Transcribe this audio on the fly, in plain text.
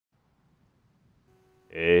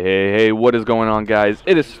Hey, what is going on, guys?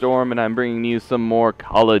 It is Storm, and I'm bringing you some more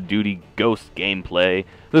Call of Duty Ghost gameplay.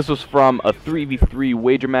 This was from a 3v3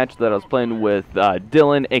 wager match that I was playing with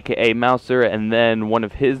Dylan, aka Mouser, and then one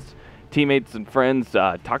of his teammates and friends,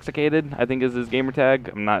 Toxicated, I think is his gamer tag.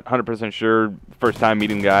 I'm not 100% sure. First time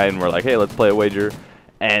meeting the guy, and we're like, hey, let's play a wager.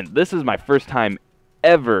 And this is my first time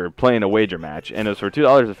ever playing a wager match, and it was for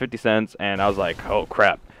 $2.50, and I was like, oh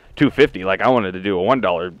crap. $2.50, like I wanted to do a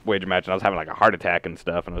 $1 wager match, and I was having like a heart attack and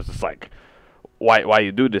stuff, and I was just like, why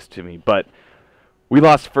you do this to me? But we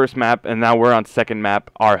lost first map, and now we're on second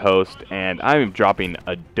map, our host, and I'm dropping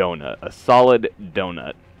a donut, a solid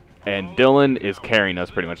donut, and Dylan is carrying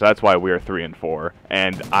us pretty much. That's why we're 3 and 4,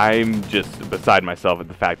 and I'm just beside myself at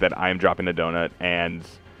the fact that I'm dropping a donut, and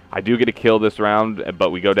I do get a kill this round,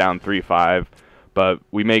 but we go down 3-5, but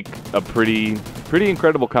we make a pretty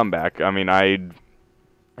incredible comeback. I mean, I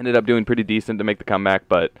ended up doing pretty decent to make the comeback,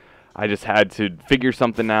 but I just had to figure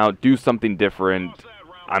something out, do something different.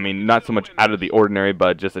 I mean, not so much out of the ordinary,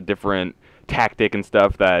 but just a different tactic and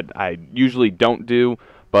stuff that I usually don't do.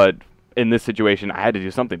 But in this situation, I had to do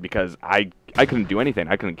something because I couldn't do anything.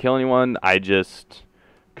 I couldn't kill anyone. I just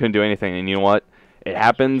couldn't do anything. And you know what? It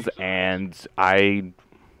happens, and I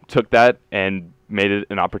took that and made it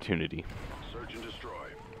an opportunity.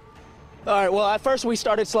 All right, well, at first we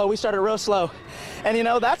started slow. We started real slow. And, you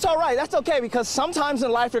know, that's all right. That's okay, because sometimes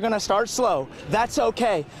in life you're going to start slow. That's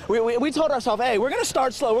okay. We told ourselves, hey, we're going to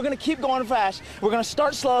start slow. We're going to keep going fast. We're going to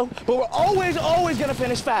start slow, but we're always going to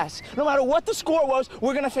finish fast. No matter what the score was,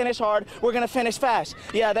 we're going to finish hard. We're going to finish fast.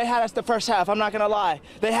 Yeah, they had us the first half. I'm not going to lie.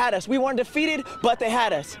 They had us. We weren't defeated, but they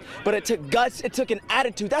had us. But it took guts. It took an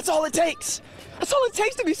attitude. That's all it takes. That's all it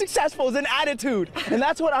takes to be successful is an attitude. And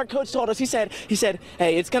that's what our coach told us. He said,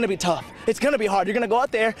 hey, it's gonna be tough. It's gonna be hard. You're gonna go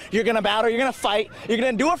out there, you're gonna battle, you're gonna fight, you're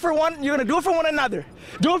gonna do it for one another.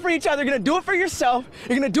 Do it for each other, you're gonna do it for yourself,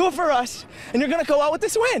 you're gonna do it for us, and you're gonna go out with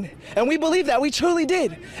this win. And we believe that, we truly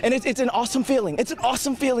did. And it's an awesome feeling. It's an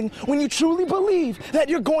awesome feeling when you truly believe that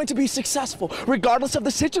you're going to be successful. Regardless of the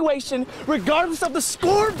situation, regardless of the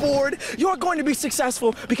scoreboard, you're going to be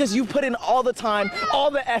successful because you put in all the time, all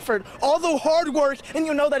the effort, all the hard work, and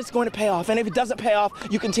you know that it's going to pay off. And if it doesn't pay off,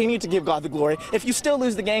 you continue to give God the glory. If you still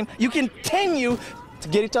lose the game, you continue to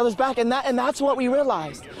get each other's back, and that's what we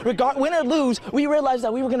realized. Win or lose, we realized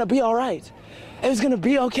that we were going to be all right. It was going to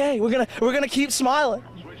be okay. We're gonna keep smiling.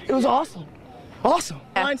 It was awesome. Awesome.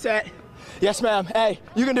 Mindset. Yes, ma'am. Hey,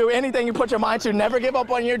 you can do anything you put your mind to. Never give up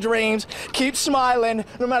on your dreams. Keep smiling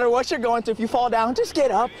no matter what you're going through. If you fall down, just get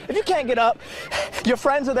up. If you can't get up, your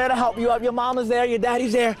friends are there to help you up. Your mama's there, your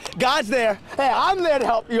daddy's there, God's there. Hey, I'm there to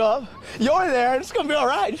help you up. You're there. It's going to be all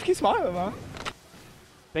right. Just keep smiling, man.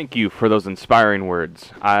 Thank you for those inspiring words.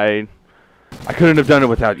 I couldn't have done it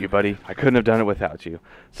without you, buddy. I couldn't have done it without you.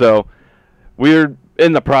 So we're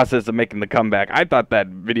in the process of making the comeback. I thought that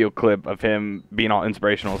video clip of him being all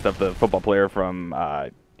inspirational and stuff, the football player from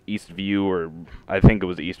Eastview, or I think it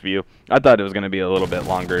was Eastview, I thought it was going to be a little bit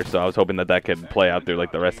longer, so I was hoping that could play out through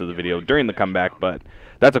like the rest of the video during the comeback, but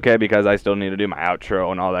that's okay because I still need to do my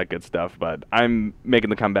outro and all that good stuff. But I'm making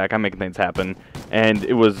the comeback, I'm making things happen, and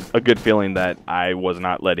it was a good feeling that I was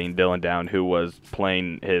not letting Dylan down, who was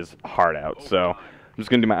playing his heart out. So I'm just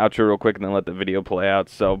going to do my outro real quick and then let the video play out.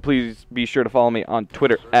 So please be sure to follow me on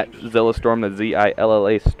Twitter at ZillaStorm, that's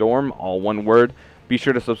Z-I-L-L-A Storm, all one word. Be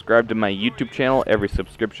sure to subscribe to my YouTube channel. Every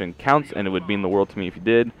subscription counts, and it would mean the world to me if you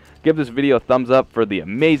did. Give this video a thumbs up for the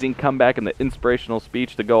amazing comeback and the inspirational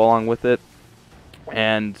speech to go along with it.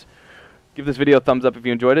 And give this video a thumbs up if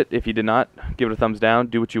you enjoyed it. If you did not, give it a thumbs down.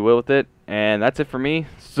 Do what you will with it. And that's it for me.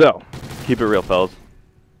 So, keep it real, fellas.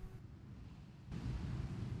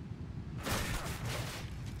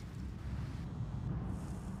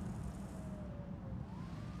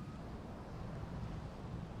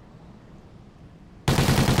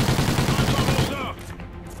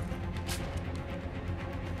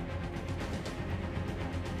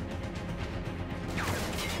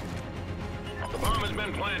 Bomb has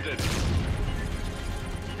been planted.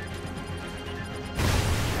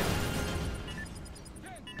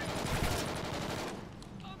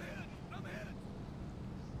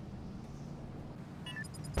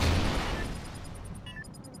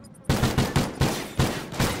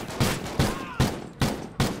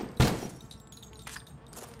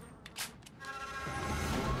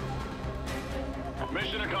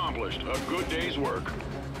 Mission accomplished. A good day's work.